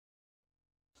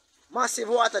Massive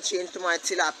water change to my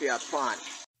tilapia pond.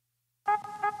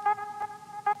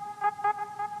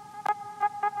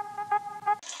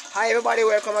 Hi everybody,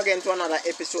 welcome again to another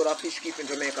episode of Fish Keeping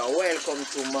Jamaica. Welcome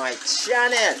to my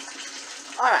channel.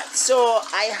 Alright, so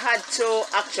I had to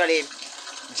actually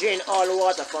drain all the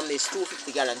water from this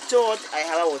 250-gallon tote. I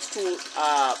have about two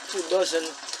dozen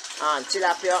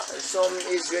tilapia. Some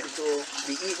is ready to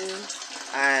be eaten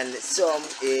and some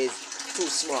is too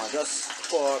small just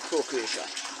for procreation.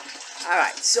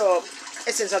 Alright, so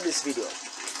essence of this video,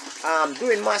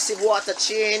 doing massive water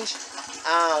change.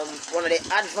 One of the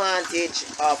advantage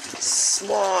of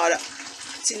small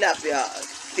tilapia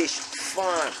fish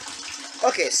farm.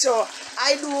 Okay, so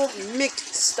I do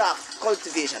mixed stock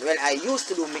cultivation. Well, I used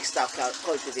to do mixed stock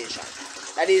cultivation.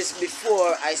 That is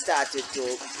before I started to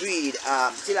breed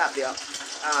tilapia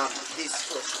this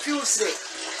first Tuesday.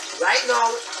 Right now,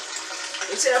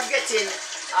 instead of getting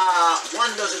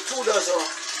 1 dozen, 2 dozen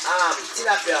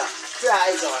tilapia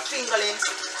fries or fingerlings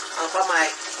for my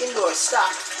indoor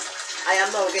stock, I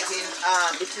am now getting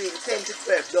between 10 to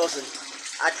 12 dozen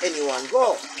at any one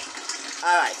go.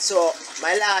 Alright, so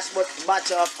my last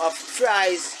batch of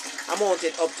fries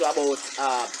amounted up to about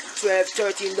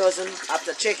 12-13 dozen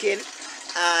after checking,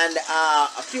 and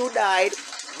a few died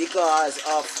because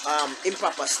of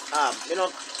improper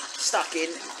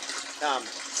stocking,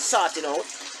 sorting out,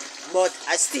 but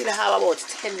I still have about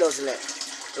 10 dozen left.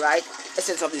 Right,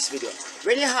 essence of this video,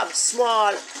 when you have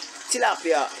small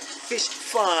tilapia fish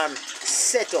farm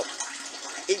setup,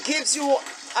 it gives you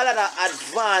a lot of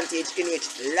advantage in which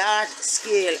large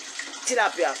scale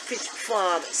tilapia fish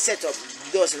farm setup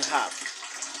doesn't have.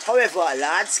 However,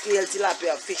 large scale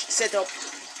tilapia fish setup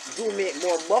do make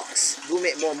more bucks, do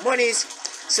make more monies,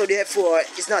 so therefore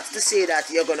it's not to say that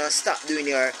you're gonna stop doing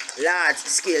your large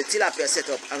scale tilapia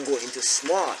setup and go into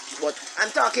small. But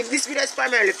I'm talking, this video is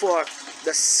primarily for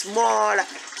the small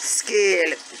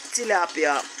scale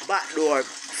tilapia backdoor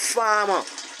farmer.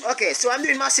 Okay, so I'm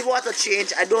doing massive water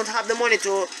change. I don't have the money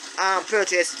to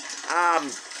purchase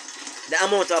the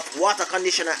amount of water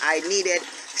conditioner I needed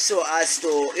so as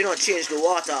to change the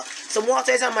water. Some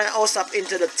water is on my house up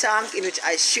into the tank, in which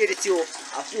I shared it to you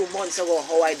a few months ago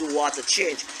how I do water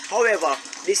change. However,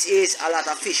 this is a lot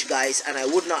of fish, guys, and I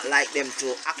would not like them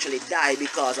to actually die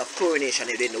because of chlorination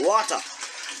within the water.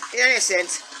 In any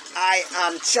sense, I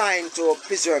am trying to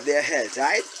preserve their health,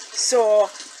 right? So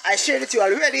I shared it to you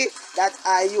already that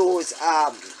I use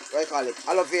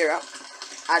aloe vera,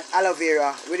 and aloe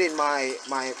vera within my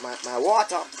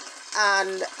water,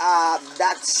 and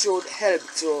that should help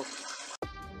to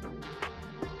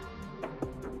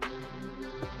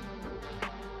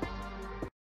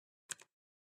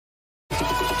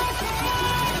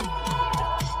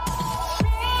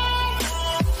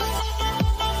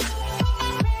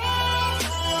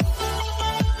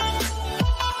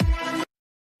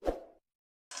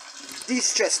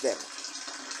de-stress them,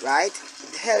 right?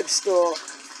 It helps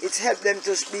them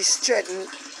to be strengthened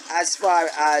as far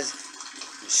as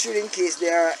should, in case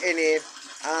there are any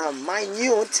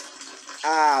minute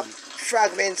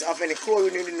fragments of any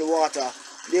chlorine in the water,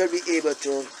 they'll be able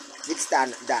to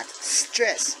withstand that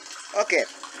stress. Okay,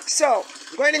 so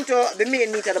going into the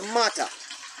main meat of the matter.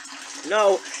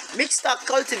 Now, mixed stock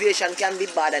cultivation can be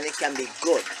bad and it can be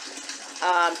good.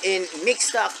 In mixed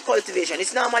stock cultivation,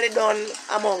 it's normally done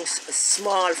amongst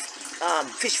small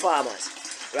fish farmers,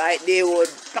 right? They would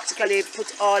practically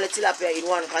put all the tilapia in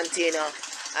one container,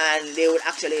 and they would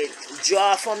actually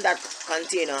draw from that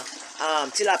container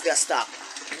tilapia stock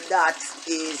that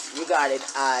is regarded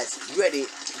as ready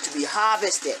to be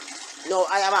harvested. Now,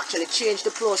 I have actually changed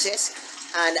the process,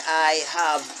 and I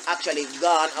have actually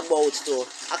gone about to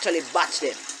actually batch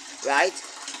them, right?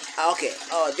 Okay,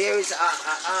 there is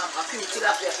a few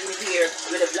tilapia in here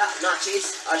with the black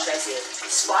notches, or should I say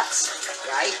spots,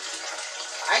 right?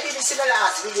 I did this in the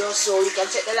last video, so you can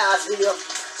check the last video.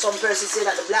 Some persons say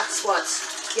that the black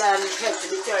spots can help to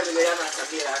determine whether or not a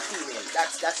male or female.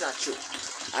 That's not true.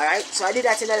 Alright, so I did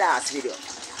that in the last video.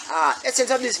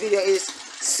 Essence of this video is,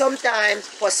 sometimes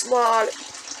for small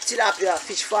tilapia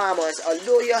fish farmers,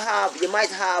 although you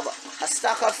might have a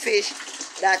stock of fish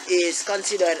that is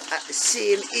considered at the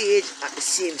same age, at the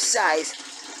same size,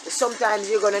 sometimes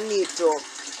you're gonna need to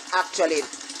actually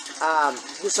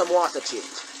do some water change,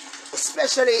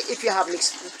 especially if you have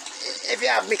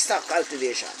mixed stock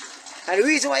cultivation. And the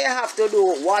reason why you have to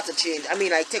do water change, I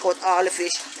mean, like take out all the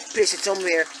fish, place it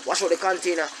somewhere, wash out the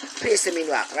container, place them in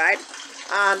back, right?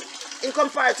 In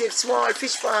comparative small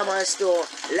fish farmers to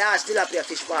large tilapia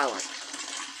fish farmers,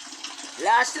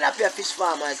 large tilapia fish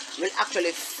farmers will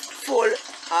actually full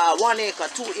 1 acre,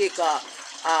 2 acre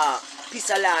piece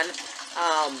of land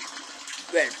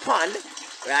pond,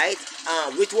 right,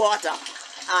 with water,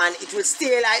 and it will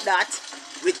stay like that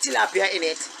with tilapia in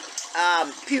it,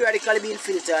 periodically being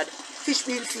filtered, fish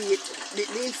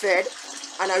being fed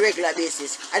on a regular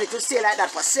basis, and it will stay like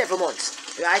that for 7 months.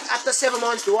 Right, after 7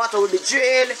 months, the water will be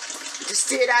drained. It will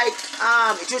stay like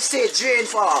it will stay drained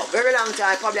for a very long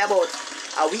time, probably about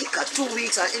a week or 2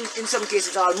 weeks, or in some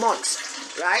cases all months.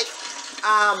 Right.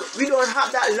 We don't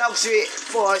have that luxury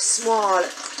for small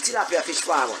tilapia fish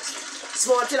farmers.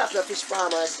 Small tilapia fish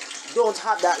farmers don't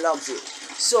have that luxury.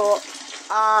 So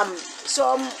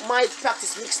some might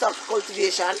practice mixed stock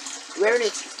cultivation, wherein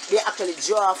they actually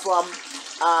draw from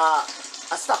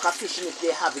a stock of fish in it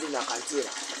they have it in a container,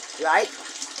 right?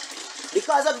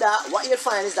 Because of that, what you'll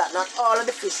find is that not all of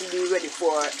the fish will be ready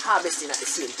for harvesting at the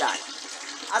same time.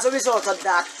 As a result of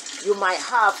that, you might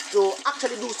have to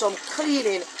actually do some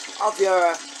cleaning of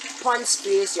your pond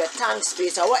space, your tank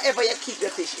space, or whatever you keep your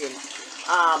fish in.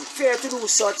 Failure to do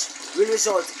such will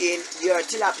result in your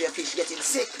tilapia fish getting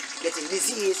sick, getting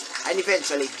diseased, and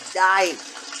eventually dying,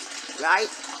 right?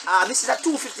 This is a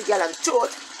 250-gallon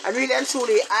tote, and really and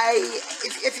truly,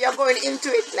 if you're going into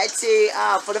it, let's say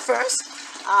for the first,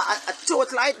 a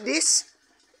tote like this,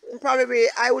 probably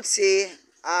I would say,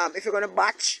 if you're going to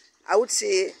batch, I would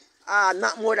say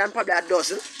not more than probably a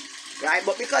dozen, right?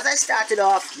 But because I started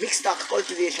off mixed stock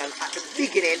cultivation at the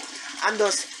beginning, and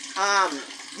thus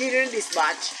during this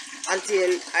batch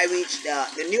until I reached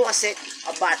the newer set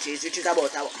of batches, which is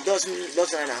about a dozen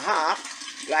and a half,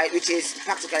 right, which is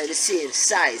practically the same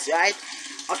size, right?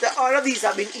 After all of these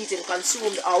have been eaten,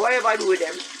 consumed, or whatever I do with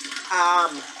them,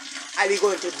 I'll be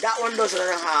going to that 1 dozen and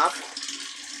a half,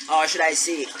 or should I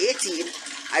say 18.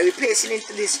 I will place it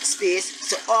into this space,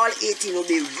 so all 18 will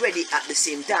be ready at the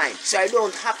same time. So I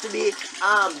don't have to be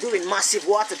doing massive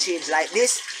water change like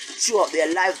this throughout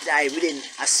their lifetime within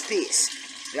a space,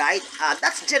 right?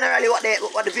 That's generally what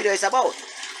the video is about.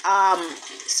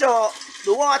 So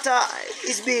the water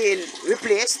is being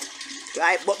replaced,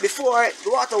 right? But before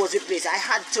the water was replaced, I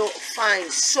had to find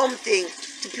something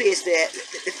to place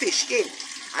the fish in,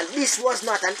 and this was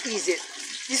not an easy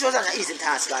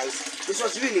task, guys. This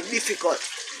was really difficult.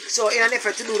 So in an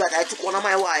effort to do that, I took one of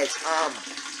my wife's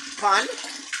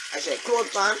clothes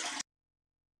pan.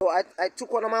 So I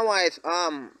took one of my wife's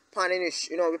pan in which,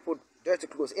 we put dirty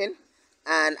clothes in,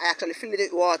 and I actually filled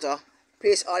it with water,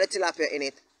 placed all the tilapia in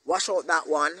it, wash out that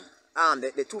one,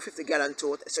 the 250-gallon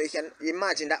tote. So you can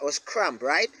imagine that was cramped,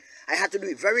 right? I had to do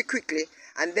it very quickly,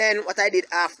 and then what I did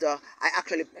after, I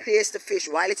actually placed the fish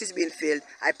while it is being filled.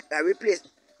 I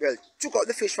took out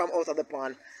the fish from out of the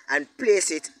pond and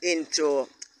placed it into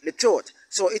the tote.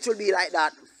 So it will be like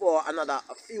that for another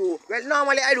few. Well,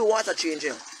 normally I do water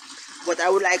changing, but I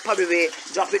would like probably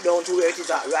drop it down to where it is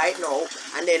at right now,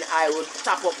 and then I would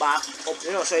top up back up,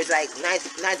 so it's like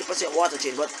 90% water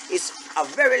change. But it's a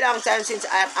very long time since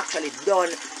I have actually done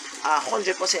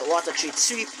 100% water treat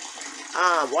sweep,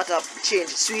 water change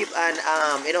sweep, and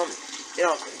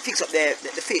fix up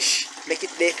the fish, make it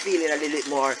they feeling a little bit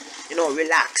more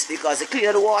relaxed, because the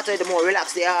cleaner the water, the more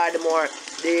relaxed they are, the more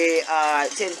they are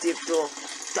attentive to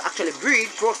actually breed,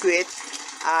 procreate.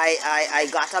 I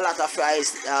got a lot of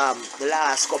fries the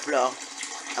last couple of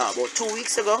about 2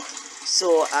 weeks ago,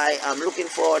 so I am looking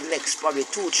for the next probably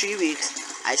 2-3 weeks.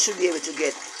 I should be able to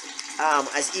get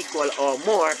as equal or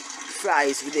more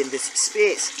fries within this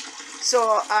space.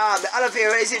 So the aloe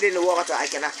vera is in the water. I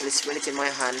can actually smell it in my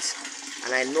hands,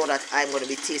 and I know that I'm going to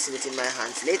be tasting it in my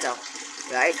hands later,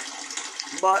 right?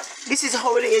 But this is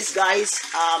how it is, guys.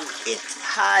 It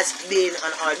has been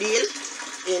an ordeal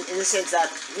in the sense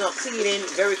that cleaning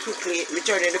very quickly,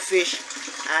 returning the fish,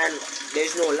 and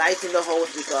there's no light in the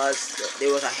house because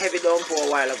there was a heavy downpour a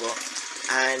while ago,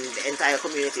 and the entire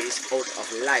community is out of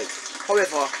light.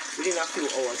 However, within a few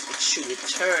hours it should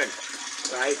return,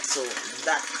 right? So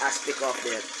that aspect of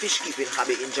the fish keeping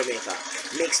hobby in Jamaica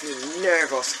makes me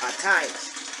nervous at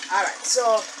times. Alright,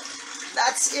 so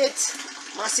that's it.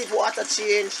 Massive water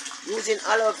change using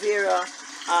aloe vera,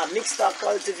 mixed stock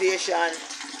cultivation,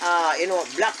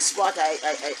 black spot. I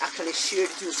actually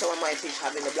shared to some of my fish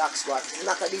having the black spot. It's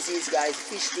not a disease, guys.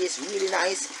 Fish taste really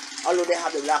nice, although they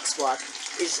have the black spot.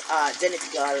 It's a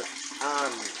genetical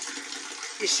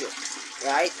issue,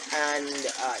 right? And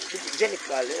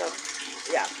genital,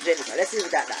 genital. Let's leave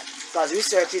it at that, because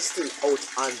research is still out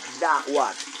on that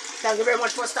one. Thank you very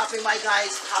much for stopping by,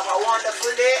 guys. Have a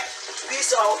wonderful day.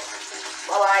 Peace out.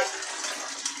 Bye-bye.